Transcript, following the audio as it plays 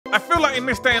feel like in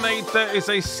this day and age, there is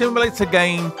a simulator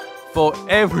game for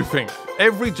everything.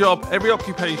 Every job, every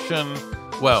occupation.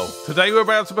 Well, today we're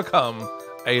about to become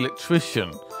an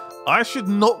electrician. I should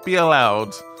not be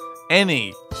allowed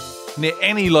near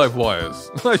any live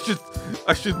wires.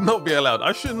 I should not be allowed.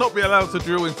 I should not be allowed to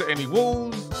drill into any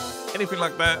walls, anything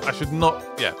like that. I should not.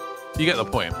 Yeah, you get the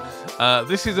point.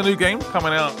 This is a new game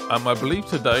coming out, I believe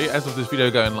today, as of this video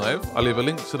going live. I'll leave a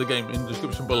link to the game in the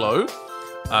description below.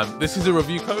 This is a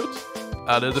review code.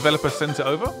 The developer sent it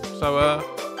over, so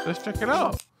let's check it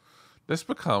out. Let's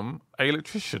become an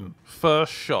electrician.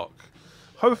 First shock.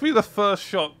 Hopefully the first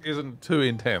shock isn't too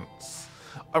intense.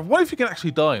 I wonder if you can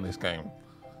actually die in this game.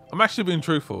 I'm actually being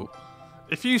truthful.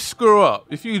 If you screw up,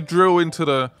 if you drill into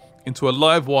a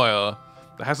live wire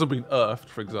that hasn't been earthed,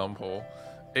 for example,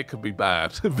 it could be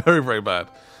bad. Very, very bad.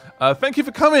 Thank you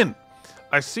for coming.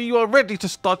 I see you are ready to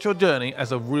start your journey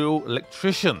as a real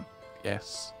electrician.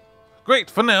 Yes. Great.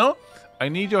 For now, I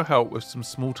need your help with some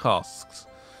small tasks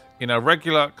in a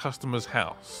regular customer's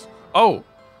house. Oh,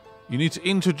 you need to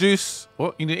introduce...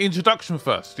 What? You need an introduction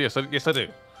first. Yes, I do.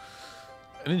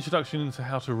 An introduction into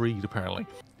how to read, apparently.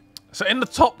 So in the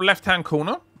top left-hand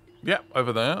corner, yep,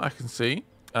 over there, I can see,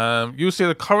 you'll see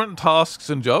the current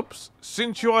tasks and jobs.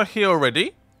 Since you are here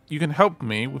already, you can help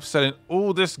me with selling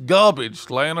all this garbage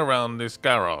laying around this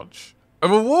garage. A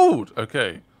reward!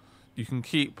 Okay. You can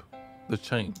keep the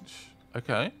change.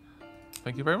 Okay.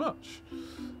 Thank you very much.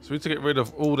 So we need to get rid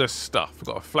of all this stuff. We've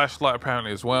got a flashlight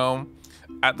apparently as well.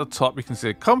 At the top, you can see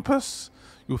a compass.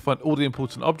 You'll find all the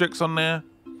important objects on there.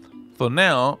 For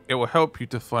now, it will help you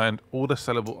to find all the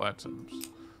sellable items.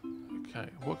 Okay,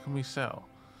 what can we sell?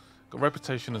 Got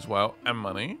reputation as well, and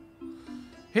money.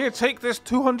 Here, take this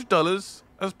 $200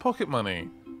 as pocket money.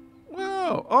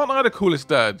 Wow, aren't I the coolest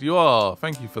dad? You are,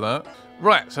 thank you for that.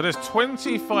 Right, so there's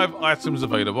 25 items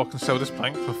available. I can sell this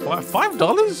plank for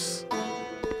 $5?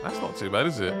 That's not too bad,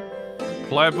 is it?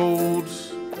 Plyboard,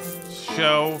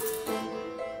 shelf,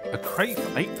 a crate for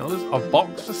 $8, a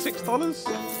box for $6?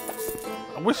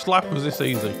 I wish life was this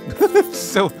easy.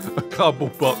 Sell a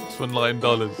cardboard box for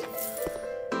 $9.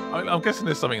 I'm guessing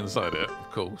there's something inside it,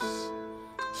 of course.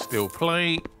 Steel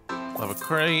plate, another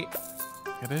crate.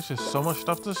 Yeah, there's just so much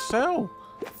stuff to sell.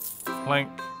 Plank,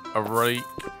 a rake.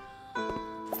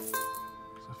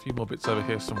 There's a few more bits over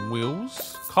here, some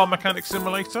wheels. Car mechanic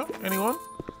simulator, anyone?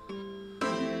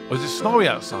 Or is it snowy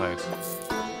outside?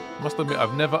 I must admit,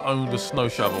 I've never owned a snow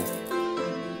shovel.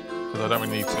 Because I don't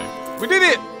really need to. We did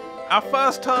it! Our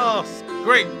first task.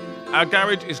 Great. Our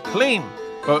garage is clean,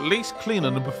 or at least cleaner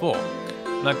than before.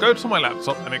 Now go to my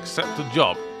laptop and accept the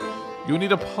job. You'll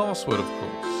need a password, of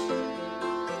course.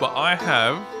 But I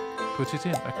have put it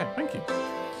in. Okay, thank you.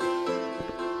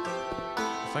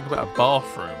 Think about a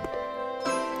bathroom.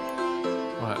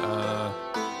 Right,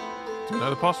 do you know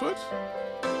the password?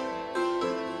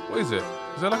 What is it?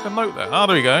 Is there like a note there? Ah,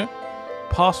 there we go.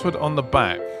 Password on the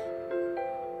back.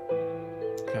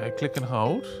 Okay, click and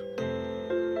hold.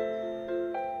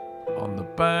 On the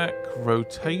back,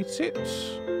 rotate it.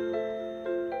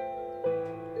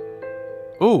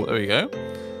 Oh, there we go.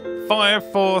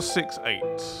 5468.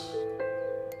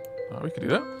 Oh, we could do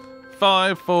that.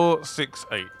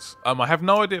 5468. I have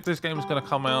no idea if this game is going to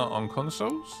come out on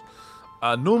consoles.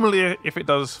 Normally, if it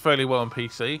does fairly well on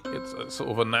PC, it's sort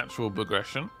of a natural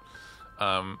progression.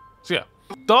 So yeah.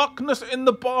 Darkness in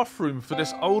the bathroom for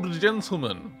this older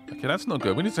gentleman. Okay, that's not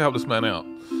good. We need to help this man out.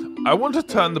 I want to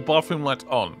turn the bathroom light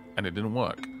on, and it didn't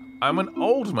work. I'm an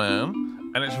old man,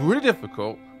 and it's really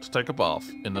difficult to take a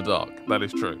bath in the dark. That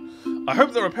is true. I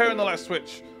hope that repairing the light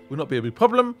switch will not be a big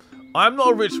problem. I'm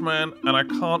not a rich man, and I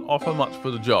can't offer much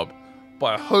for the job.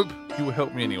 But I hope you will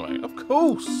help me anyway. Of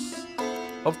course.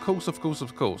 Of course, of course,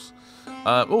 of course.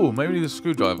 Oh, maybe need a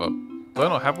screwdriver. Do I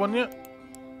not have one yet?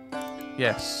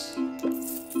 Yes.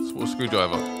 Small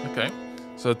screwdriver. Okay.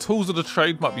 So tools of the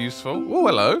trade might be useful. Oh,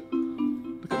 hello.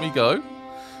 Look at me go.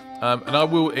 And I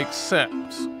will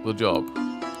accept the job.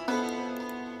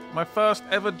 My first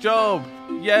ever job.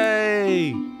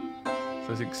 Yay. So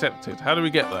it's accepted. How do we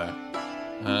get there?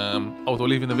 Oh, do I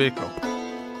leave in the vehicle?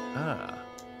 Ah.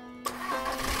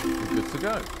 We're good to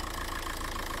go.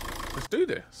 Let's do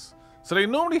this. So they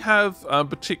normally have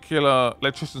particular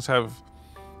electricians have,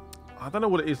 I don't know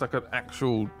what it is, like a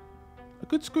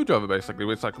good screwdriver basically,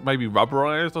 where it's like maybe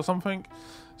rubberized or something.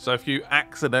 So if you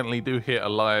accidentally do hit a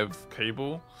live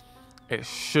cable, it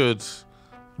should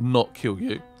not kill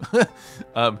you.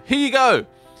 Here you go.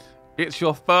 It's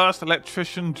your first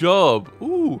electrician job.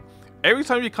 Ooh. Every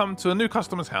time you come to a new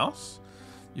customer's house,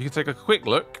 you can take a quick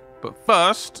look, but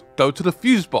first go to the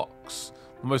fuse box.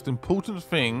 The most important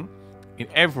thing in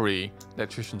every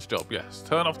electrician's job. Yes,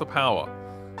 turn off the power.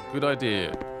 Good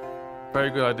idea. Very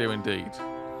good idea indeed.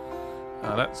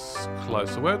 Let's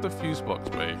close. So where would the fuse box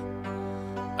be?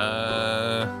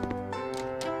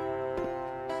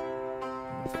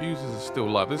 The fuses are still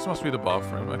live. This must be the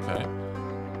bathroom. Okay.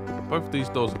 Both these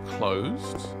doors are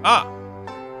closed. Ah!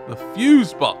 The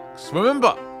fuse box.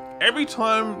 Remember, every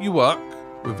time you work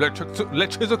with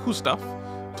electrical stuff,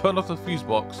 turn off the fuse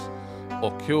box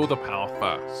or kill the power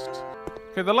first.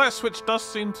 Okay, the light switch does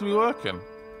seem to be working.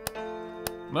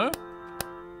 No?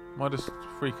 Am I just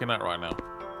freaking out right now?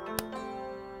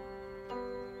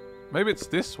 Maybe it's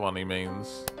this one he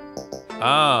means.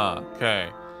 Ah, okay.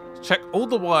 Check all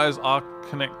the wires are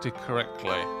connected correctly.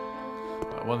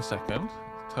 Right, 1 second.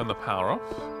 Turn the power off.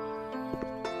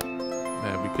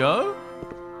 There we go.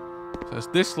 So it's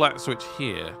this light switch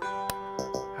here.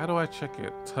 How do I check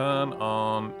it? Turn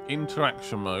on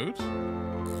interaction mode.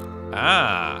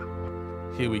 Ah,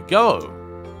 here we go.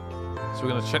 So we're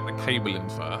going to check the cabling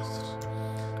first.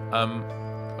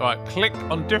 Alright, click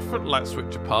on different light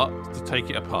switch parts to take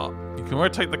it apart. You can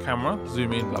rotate the camera,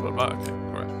 zoom in, blah, blah, blah. Okay,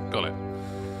 right, got it.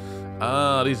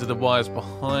 Ah, these are the wires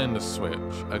behind the switch.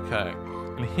 Okay.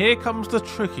 And here comes the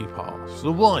tricky part,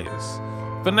 the wires.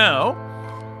 For now,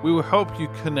 we will help you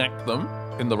connect them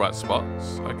in the right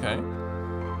spots. Okay.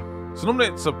 So normally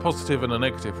it's a positive and a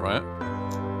negative, right?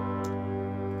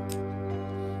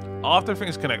 After everything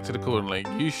is connected accordingly,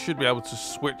 you should be able to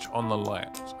switch on the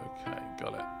light. Okay,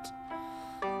 got it.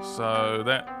 So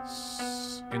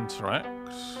that's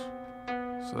interact.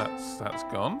 So that's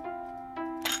gone.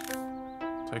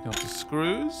 Taking off the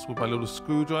screws with my little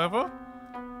screwdriver.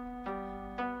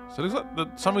 So it looks like for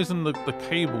some reason the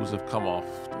cables have come off.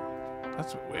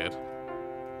 That's a bit weird.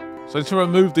 So to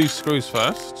remove these screws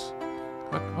first.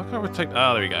 Why can't I rotate?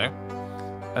 Ah, there we go.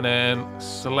 And then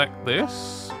select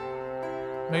this.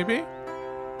 Maybe?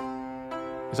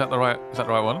 Is that the right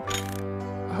one?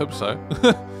 I hope so.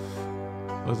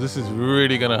 Well, this is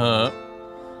really gonna hurt.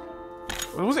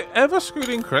 Was it ever screwed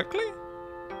in correctly?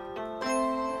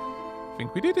 I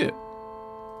think we did it.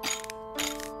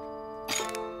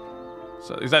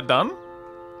 So is that done?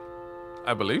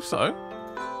 I believe so.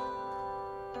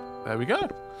 There we go.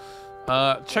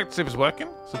 Check to see if it's working.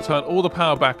 So turn all the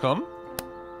power back on.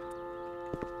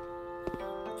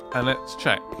 And let's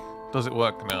check. Does it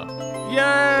work now?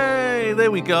 Yay!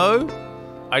 There we go.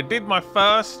 I did my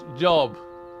first job.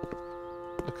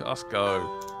 Look at us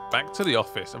go. Back to the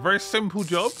office. A very simple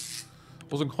job.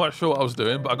 Wasn't quite sure what I was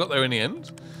doing, but I got there in the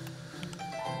end.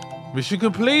 Mission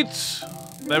complete.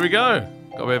 There we go.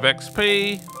 Got a bit of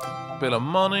XP. Bit of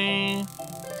money.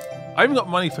 I even got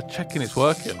money for checking it's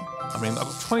working. I mean, I got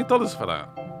 $20 for that.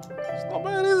 It's not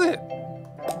bad, is it?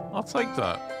 I'll take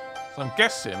that. So I'm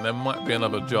guessing there might be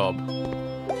another job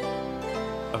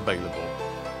available.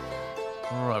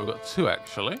 Alright, we've got 2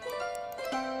 actually.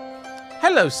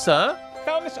 Hello, sir.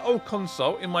 Found this old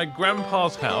console in my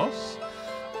grandpa's house.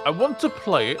 I want to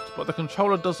play it, but the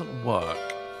controller doesn't work.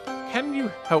 Can you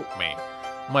help me?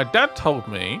 My dad told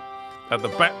me that the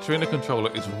battery in the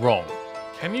controller is wrong.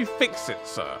 Can you fix it,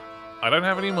 sir? I don't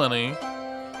have any money,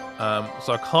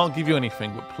 so I can't give you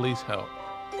anything, but please help.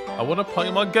 I want to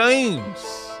play my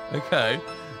games. Okay,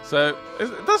 so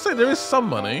it does say there is some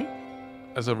money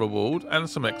as a reward and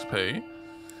some XP.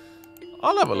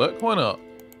 I'll have a look, why not?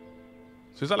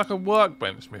 So is that like a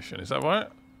workbench mission, is that right?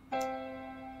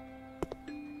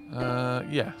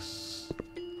 Yes.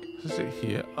 Is it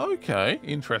here? Okay,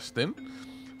 interesting.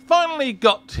 Finally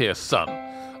got here, son.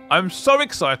 I'm so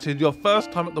excited, your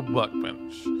first time at the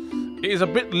workbench. It is a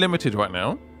bit limited right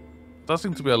now. Does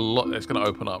seem to be a lot that's going to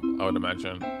open up, I would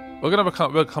imagine. We're going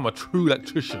to become a true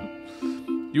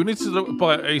electrician. You need to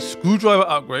buy a screwdriver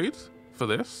upgrade for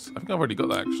this. I think I've already got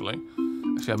that, actually.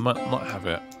 Actually, I might not have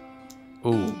it.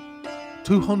 Ooh,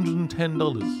 $210.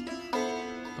 Do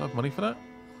I have money for that?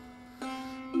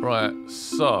 Right,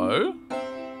 so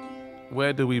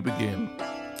where do we begin?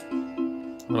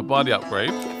 I'm going to buy the upgrade.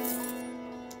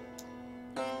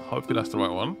 Hopefully that's the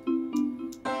right one.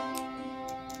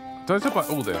 Don't talk about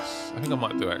all this. I think I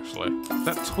might do, actually. Is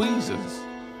that tweezers?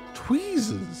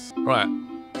 Tweezers! Right,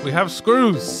 we have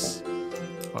screws.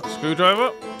 Right,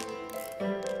 screwdriver.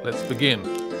 Let's begin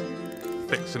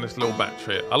fixing this little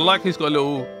battery. I like he's got a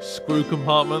little screw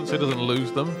compartment so he doesn't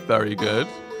lose them. Very good.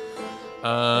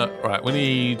 Right, we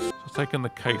need... I've taken the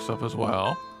case off as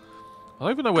well. I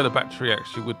don't even know where the battery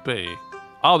actually would be.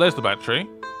 Oh, there's the battery.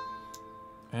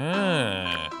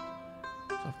 Yeah.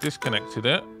 So I've disconnected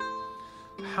it.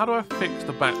 How do I fix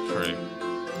the battery?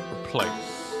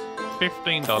 Replace.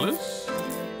 $15.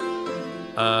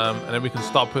 And then we can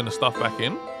start putting the stuff back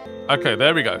in. Okay,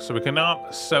 there we go. So we can now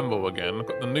assemble again. I've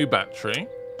got the new battery.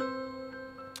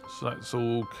 So that's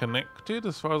all connected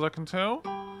as far as I can tell.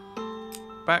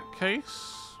 Back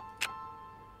case.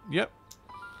 Yep.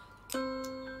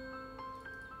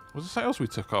 Was there something else we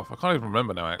took off? I can't even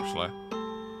remember now, actually.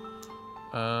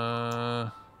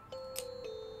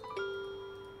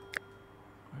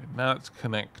 Now it's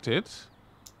connected.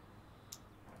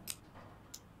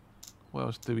 What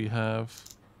else do we have?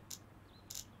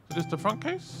 Is this the front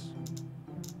case?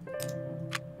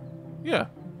 Yeah.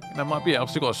 That might be it. I've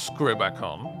still got to screw it back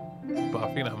on. But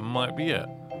I think that might be it.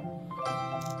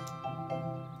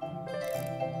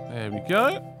 There we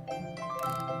go.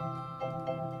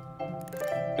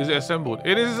 Is it assembled?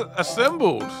 It is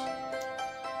assembled.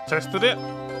 Tested it,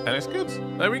 and it's good.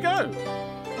 There we go.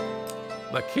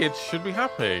 The kids should be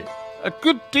happy. A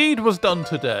good deed was done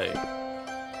today.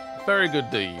 Very good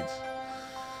deed.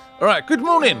 All right, good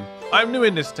morning. I'm new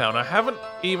in this town. I haven't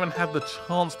even had the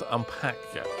chance to unpack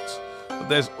yet. But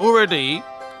there's already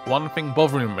one thing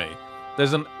bothering me.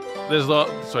 There's a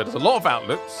lot of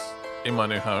outlets in my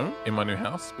new home, in my new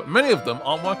house, but many of them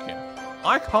aren't working.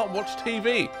 I can't watch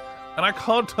TV, and I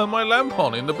can't turn my lamp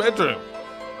on in the bedroom.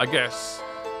 I guess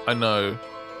I know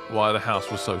why the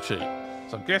house was so cheap.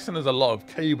 So I'm guessing there's a lot of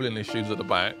cabling issues at the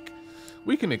back.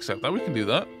 We can accept that. We can do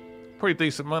that. Pretty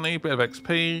decent money, bit of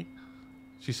XP.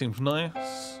 She seems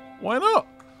nice. Why not?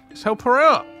 Let's help her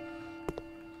out.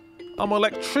 I'm an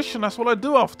electrician. That's what I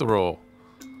do after all.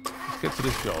 Let's get to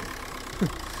this job.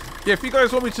 Yeah, if you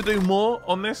guys want me to do more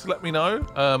on this, let me know.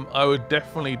 I would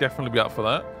definitely be up for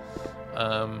that.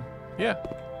 Yeah.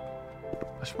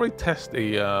 I should probably test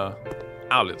the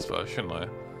outlets first, shouldn't I?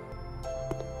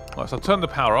 Right, so I'll turn the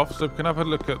power off, so we can have a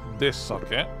look at this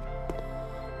socket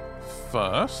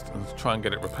first and try and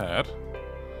get it repaired.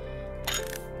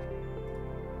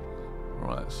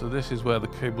 Right, so this is where the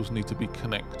cables need to be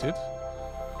connected.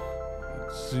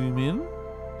 Let's zoom in.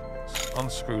 Let's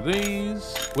unscrew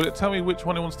these. Will it tell me which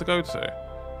one it wants to go to?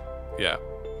 Yeah.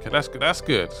 Okay, that's good. That's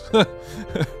good.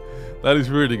 That is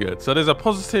really good. So there's a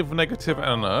positive, negative,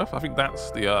 and an earth. I think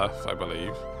that's the earth, I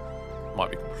believe.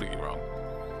 Might be completely wrong.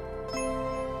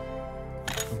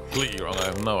 Completely wrong. I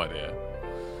have no idea.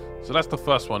 So that's the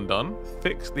first one done.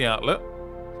 Fix the outlet.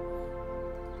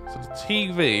 So the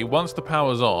TV, once the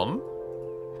power's on,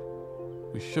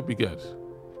 we should be good.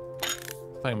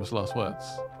 Famous last words.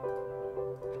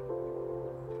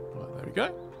 Right, there we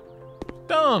go.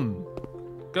 Done.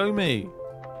 Go me.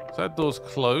 So that door's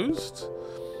closed.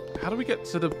 How do we get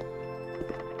to the...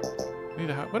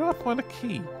 Where do I find a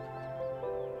key?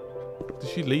 Did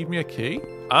she leave me a key?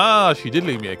 Ah, she did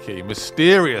leave me a key.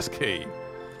 Mysterious key.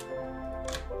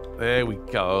 There we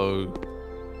go.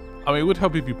 I mean, it would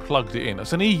help if you plugged it in.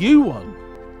 It's an EU one.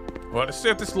 Right, let's see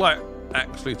if this light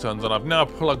actually turns on. I've now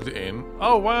plugged it in.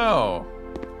 Oh, wow.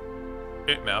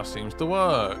 It now seems to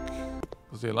work.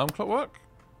 Does the alarm clock work?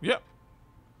 Yep.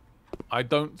 I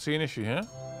don't see an issue here.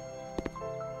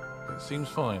 It seems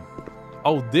fine.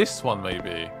 Oh, this one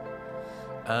maybe.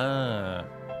 Ah.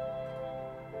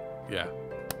 Yeah.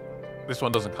 This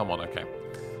one doesn't come on, okay.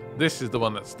 This is the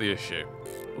one that's the issue.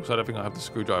 Also, I don't think I have the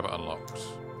screwdriver unlocked.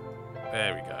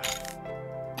 There we go.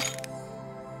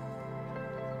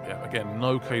 Yeah, again,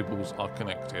 no cables are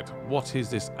connected. What is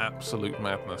this absolute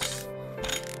madness?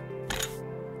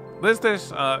 There's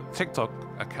this TikTok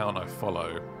account I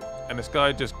follow, and this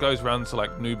guy just goes around to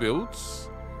like new builds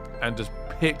and just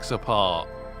picks apart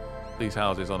these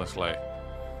houses, honestly.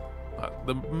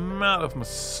 The amount of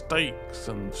mistakes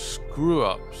and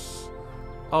screw-ups.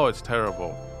 Oh, it's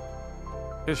terrible.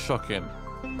 It's shocking.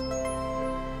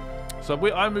 So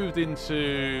I moved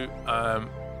into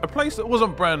a place that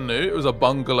wasn't brand new. It was a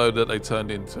bungalow that they turned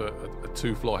into a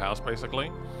two-floor house,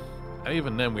 basically. And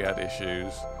even then we had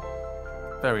issues.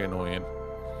 Very annoying.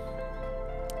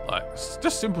 Like,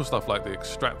 just simple stuff like the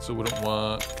extractor wouldn't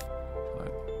work.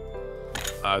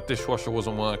 Dishwasher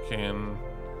wasn't working.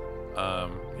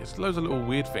 It's loads of little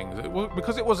weird things.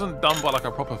 Because it wasn't done by like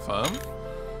a proper firm,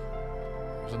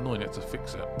 it was annoying to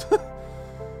fix it.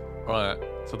 Right,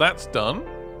 so that's done.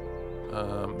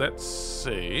 Let's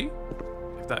see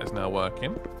if that is now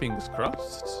working. Fingers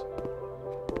crossed.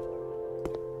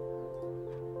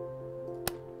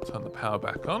 Turn the power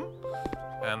back on.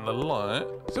 And the light.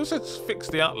 It still says fix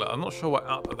the outlet. I'm not sure what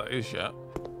outlet that is yet.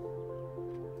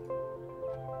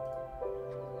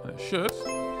 It should.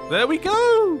 There we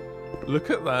go!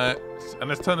 Look at that. And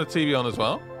let's turn the TV on as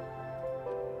well.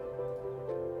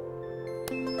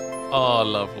 Oh,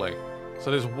 lovely. So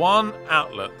there's one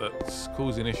outlet that's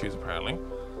causing issues, apparently.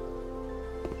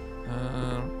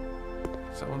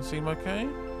 Does that one seem okay?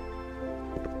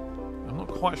 I'm not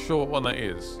quite sure what one that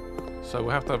is. So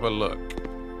we'll have to have a look.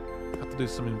 Have to do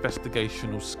some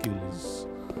investigational skills.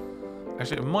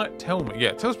 Actually, it might tell me. Yeah,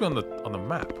 it tells me on the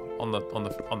map, on the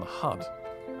HUD.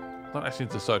 I don't actually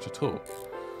need to search at all.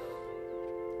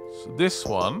 So this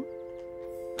one,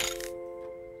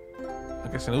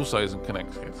 I'm guessing also isn't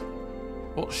connected.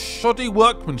 What shoddy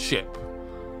workmanship?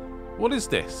 What is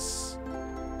this?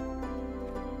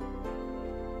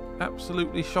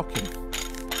 Absolutely shocking.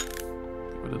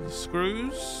 Get rid of the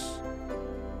screws.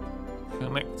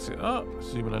 Connect it up.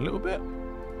 Zoom in a little bit.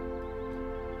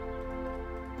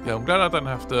 Yeah, I'm glad I don't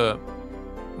have to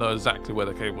know exactly where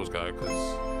the cables go,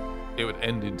 because it would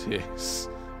end in tears.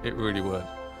 It really would.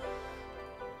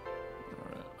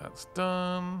 Alright, that's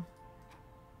done.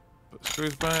 Put the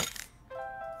screws back.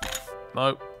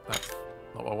 Nope, that's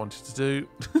not what I wanted to do.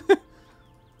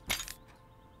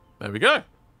 There we go.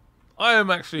 I am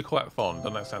actually quite fond,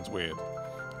 and that sounds weird,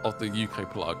 of the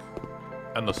UK plug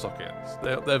and the sockets.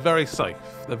 They're very safe.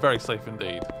 They're very safe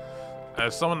indeed.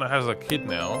 As someone that has a kid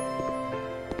now,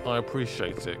 I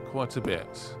appreciate it quite a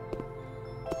bit.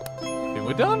 I think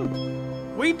we're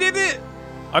done. We did it!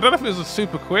 I don't know if it was a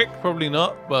super quick, probably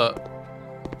not, but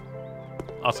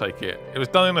I'll take it. It was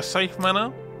done in a safe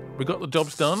manner. We got the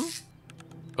jobs done.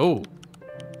 Oh.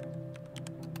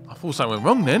 I thought something went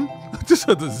wrong then. Just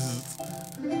heard this.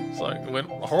 It's like, it went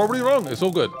horribly wrong. It's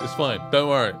all good. It's fine. Don't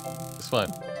worry. It's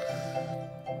fine.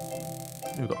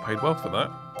 We got paid well for that.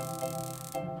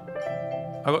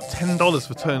 I got $10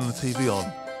 for turning the TV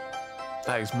on.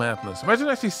 That is madness. Imagine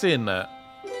actually seeing that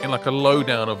in like a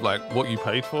lowdown of like what you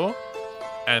paid for,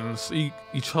 and so you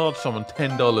charge someone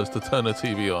 $10 to turn the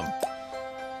TV on.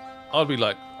 I'd be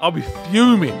like, I'll be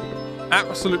fuming,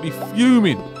 absolutely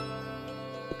fuming.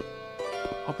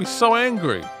 I'll be so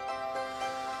angry.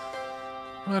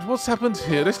 Right, what's happened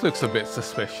here? This looks a bit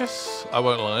suspicious. I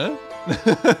won't lie.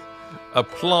 A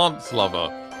plants lover.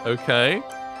 Okay.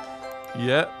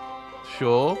 Yeah.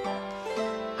 Sure.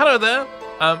 Hello there.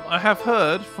 I have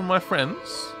heard from my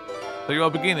friends that you are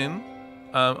beginning.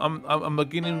 I'm a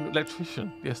beginning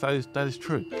electrician. Yes, that is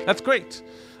true. That's great.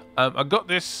 I got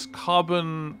this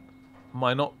carbon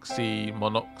monoxide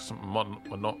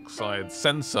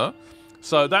sensor.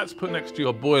 So that's put next to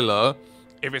your boiler.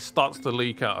 If it starts to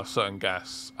leak out a certain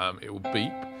gas, it will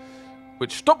beep,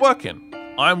 which stopped working.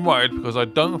 I'm worried because I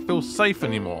don't feel safe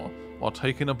anymore while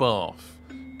taking a bath.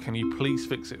 Can you please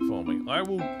fix it for me? I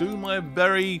will do my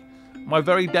very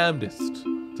damnedest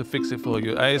to fix it for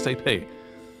you ASAP.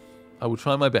 I will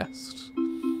try my best.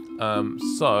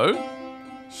 So,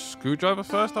 screwdriver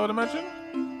first, I would imagine.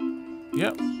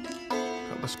 Yep.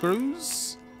 Got the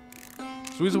screws.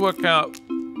 So we need to work out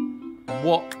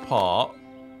what part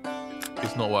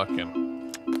is not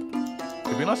working.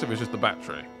 It'd be nice if it was just the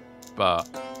battery, but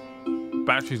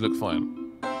batteries look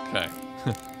fine. Okay,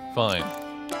 fine.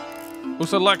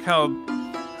 Also, like how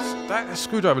that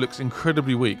screwdriver looks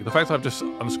incredibly weak. The fact I've just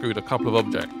unscrewed a couple of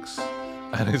objects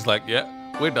and it's like, yeah,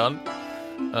 we're done.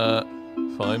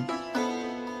 Fine.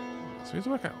 So we need to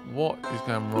work out what is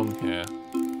going wrong here.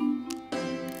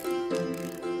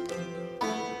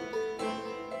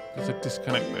 Just to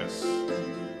disconnect this.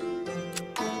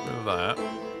 Rid of that.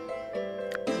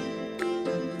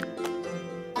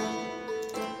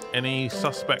 Any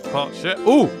suspect parts yet?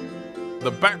 Ooh!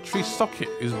 The battery socket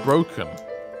is broken.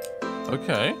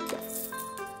 Okay.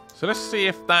 So let's see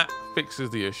if that fixes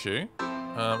the issue.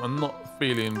 I'm not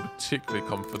feeling particularly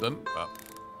confident, but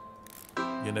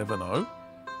you never know.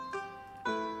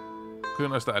 Could have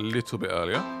noticed that a little bit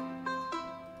earlier.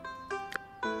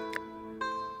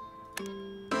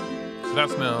 So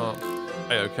that's now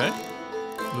A-okay.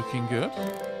 Looking good.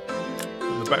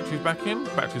 Put the batteries back in.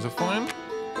 Batteries are fine.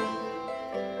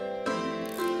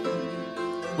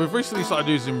 We've recently started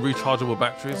using rechargeable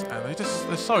batteries, and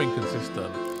they're so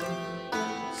inconsistent.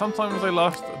 Sometimes they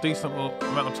last a decent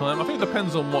amount of time. I think it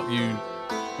depends on what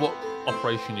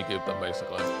operation you give them,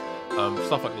 basically.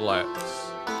 Stuff like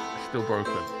lights, still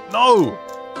broken. No!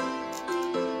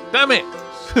 Damn it!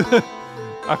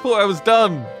 I thought I was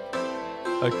done.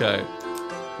 Okay,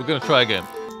 we're gonna try again.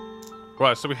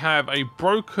 Right, so we have a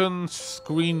broken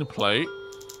screen plate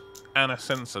and a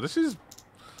sensor. This is,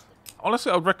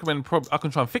 honestly, I would recommend I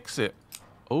can try and fix it.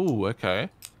 Oh, okay.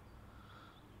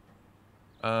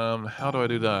 How do I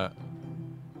do that?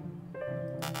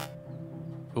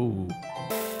 Ooh.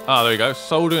 Ah, there you go.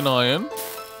 Soldering iron.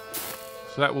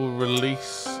 So that will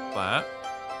release that.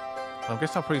 I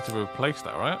guess I'll probably need to replace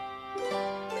that, right?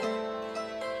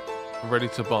 Ready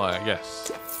to buy.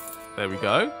 Yes. There we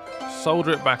go.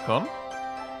 Solder it back on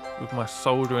with my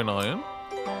soldering iron.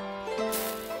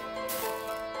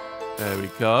 There we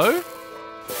go.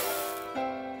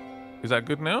 Is that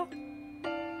good now?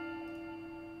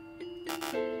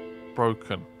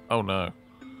 Broken. Oh no.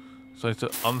 So to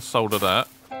unsolder that.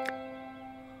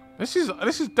 This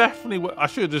is definitely what I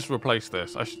should have just replaced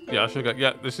this. I should go.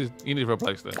 Yeah, you need to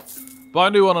replace this. Buy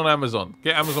a new one on Amazon.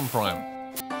 Get Amazon Prime.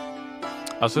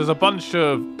 So there's a bunch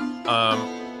of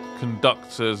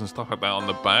conductors and stuff like that on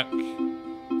the back.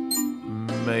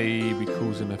 Maybe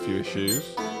causing a few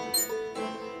issues.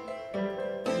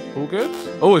 All good?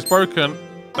 Oh, it's broken.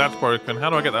 That's broken.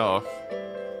 How do I get that off?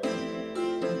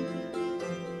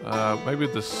 Maybe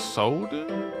the solder?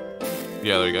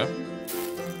 Yeah, there we go.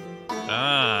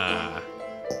 Ah.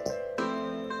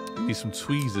 Need some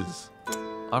tweezers.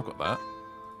 I've got that.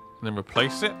 And then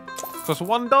replace it. Costs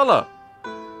 $1.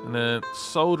 And then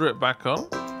solder it back on.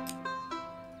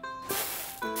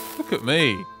 Look at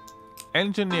me.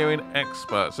 Engineering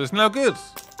expert. So it's now good.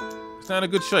 It's now in a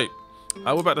good shape.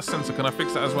 What about the sensor? Can I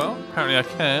fix that as well? Apparently I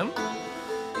can.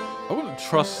 I wouldn't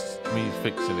trust me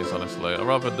fixing this, honestly. I'd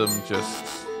rather them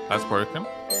just... That's broken.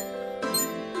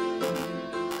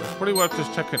 It's probably worth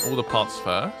just checking all the parts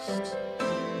first.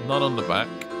 None on the back.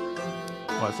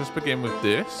 Right, so let's begin with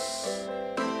this.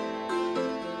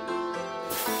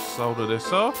 Solder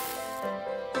this off.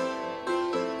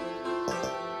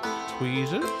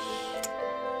 Tweezers.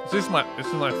 This is my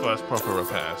first proper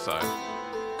repair, so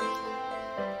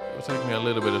it'll take me a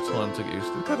little bit of time to get used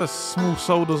to. Look at the small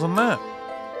solders on that.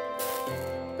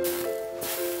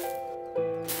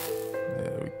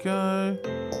 There we go.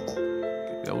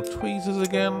 Get the old tweezers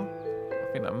again. I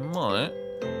think that might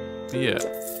be it.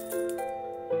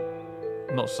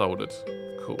 Not soldered,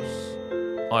 of course.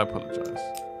 I apologise.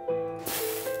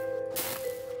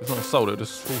 It's not soldered, it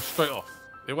just falls straight off.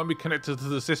 It won't be connected to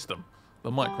the system,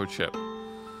 the microchip.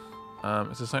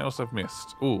 Is there something else I've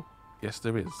missed? Oh, yes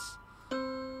there is.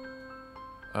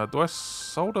 Do I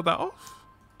solder that off?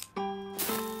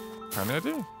 Apparently I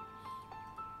do.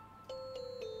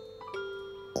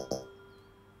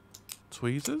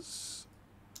 Tweezers?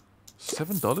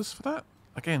 $7 for that?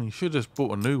 Again, you should have just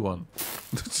bought a new one.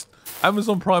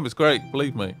 Amazon Prime is great,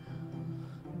 believe me.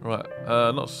 Right,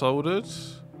 not soldered.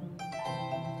 Is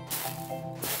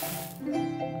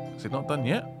it not done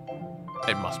yet?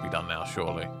 It must be done now,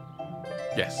 surely.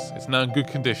 Yes, it's now in good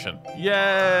condition.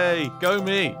 Yay! Go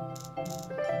me!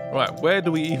 Right, where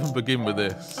do we even begin with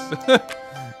this?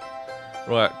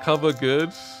 Right, cover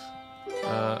good.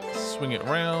 Swing it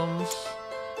round.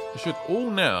 It should all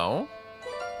now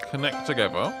connect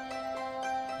together.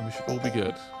 And we should all be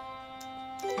good.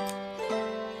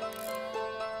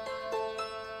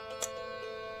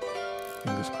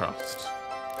 Fingers crossed. I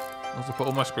also put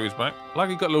all my screws back. Like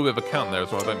you got a little bit of a count there as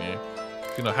well, don't you?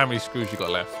 So you know how many screws you got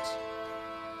left.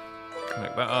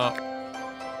 Connect that up.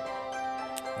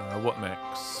 What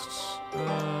next?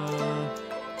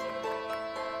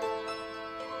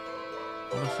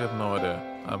 Honestly, I have no idea.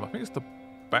 I think it's the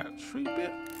battery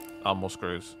bit. Ah, more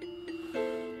screws.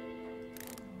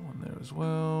 One there as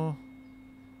well.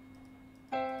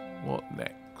 What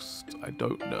next? I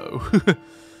don't know.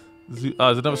 Is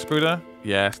another screw there?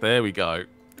 Yes, there we go.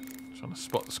 Trying to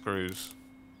spot the screws.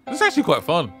 This is actually quite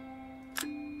fun.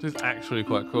 This is actually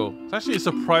quite cool. It's actually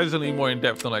surprisingly more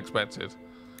in-depth than I expected.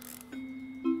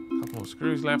 Couple more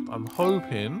screws left. I'm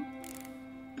hoping...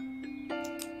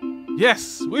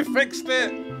 Yes! We fixed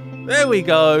it! There we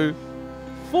go!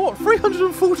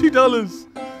 $340!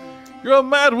 You're a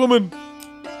mad woman!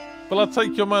 But I'll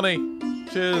take your money.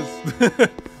 Cheers.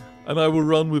 And I will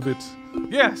run with it.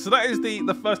 Yeah, so that is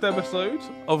the first episode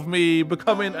of me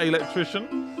becoming an electrician.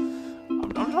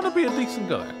 I'm trying to be a decent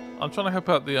guy. I'm trying to help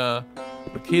out the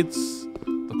kids,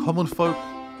 the common folk,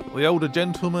 the older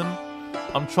gentlemen.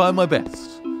 I'm trying my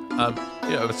best.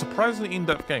 Yeah, a surprisingly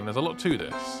in-depth game. There's a lot to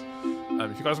this.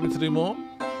 If you guys want me to do more,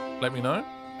 let me know.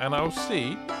 And I'll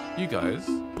see you guys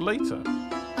later.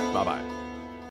 Bye-bye.